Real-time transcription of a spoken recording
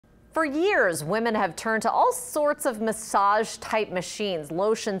For years, women have turned to all sorts of massage-type machines,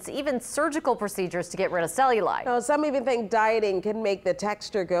 lotions, even surgical procedures to get rid of cellulite. Now, some even think dieting can make the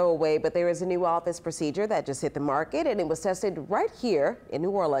texture go away, but there is a new office procedure that just hit the market, and it was tested right here in New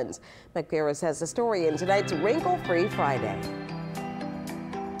Orleans. McPherris has the story in tonight's Wrinkle-Free Friday.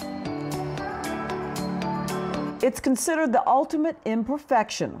 It's considered the ultimate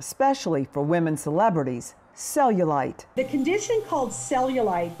imperfection, especially for women celebrities. Cellulite. The condition called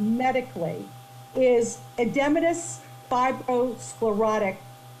cellulite medically is edematous fibrosclerotic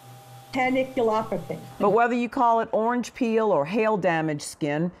paniculopathy. But whether you call it orange peel or hail damaged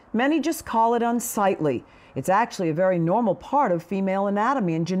skin, many just call it unsightly. It's actually a very normal part of female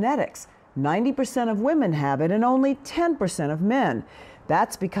anatomy and genetics. 90% of women have it and only 10% of men.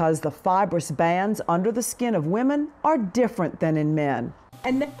 That's because the fibrous bands under the skin of women are different than in men.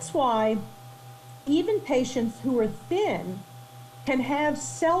 And that's why even patients who are thin can have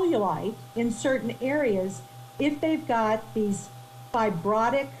cellulite in certain areas if they've got these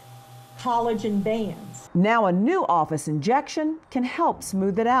fibrotic collagen bands. Now a new office injection can help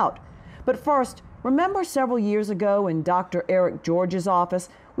smooth it out. But first, remember several years ago in Dr. Eric George's office,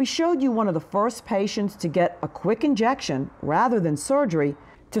 we showed you one of the first patients to get a quick injection rather than surgery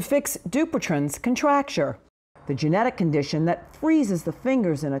to fix Dupuytren's contracture, the genetic condition that freezes the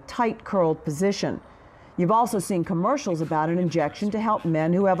fingers in a tight curled position. You've also seen commercials about an injection to help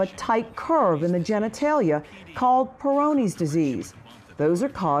men who have a tight curve in the genitalia called Peyronie's disease. Those are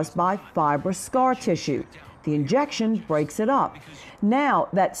caused by fibrous scar tissue. The injection breaks it up. Now,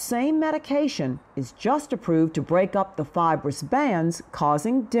 that same medication is just approved to break up the fibrous bands,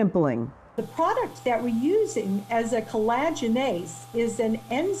 causing dimpling. The product that we're using as a collagenase is an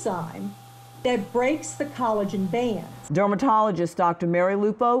enzyme that breaks the collagen bands. Dermatologist Dr. Mary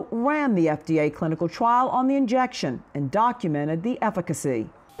Lupo ran the FDA clinical trial on the injection and documented the efficacy.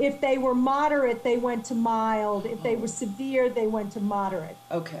 If they were moderate, they went to mild. If they were severe, they went to moderate.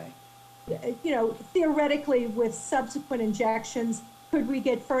 Okay. You know, theoretically, with subsequent injections, could we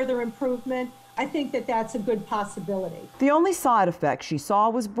get further improvement? I think that that's a good possibility. The only side effect she saw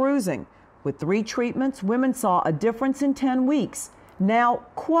was bruising. With 3 treatments, women saw a difference in 10 weeks. Now,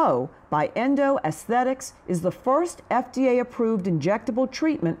 Quo by Endo Aesthetics is the first FDA-approved injectable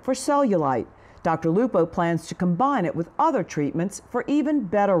treatment for cellulite. Dr. Lupo plans to combine it with other treatments for even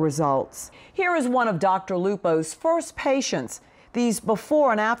better results. Here is one of Dr. Lupo's first patients. These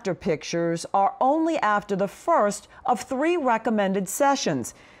before and after pictures are only after the first of 3 recommended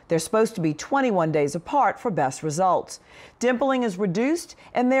sessions. They're supposed to be 21 days apart for best results. Dimpling is reduced,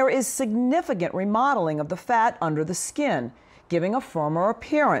 and there is significant remodeling of the fat under the skin, giving a firmer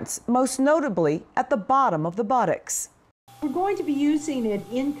appearance, most notably at the bottom of the buttocks. We're going to be using it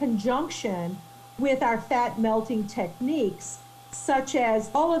in conjunction with our fat melting techniques, such as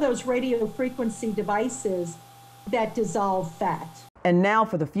all of those radio frequency devices that dissolve fat. And now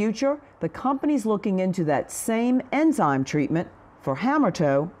for the future, the company's looking into that same enzyme treatment for hammer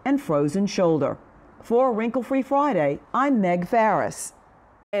toe and frozen shoulder. For Wrinkle-Free Friday, I'm Meg Farris.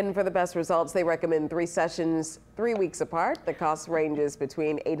 And for the best results, they recommend 3 sessions, 3 weeks apart. The cost ranges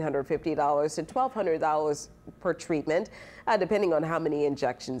between $850 to $1,200 per treatment, depending on how many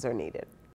injections are needed.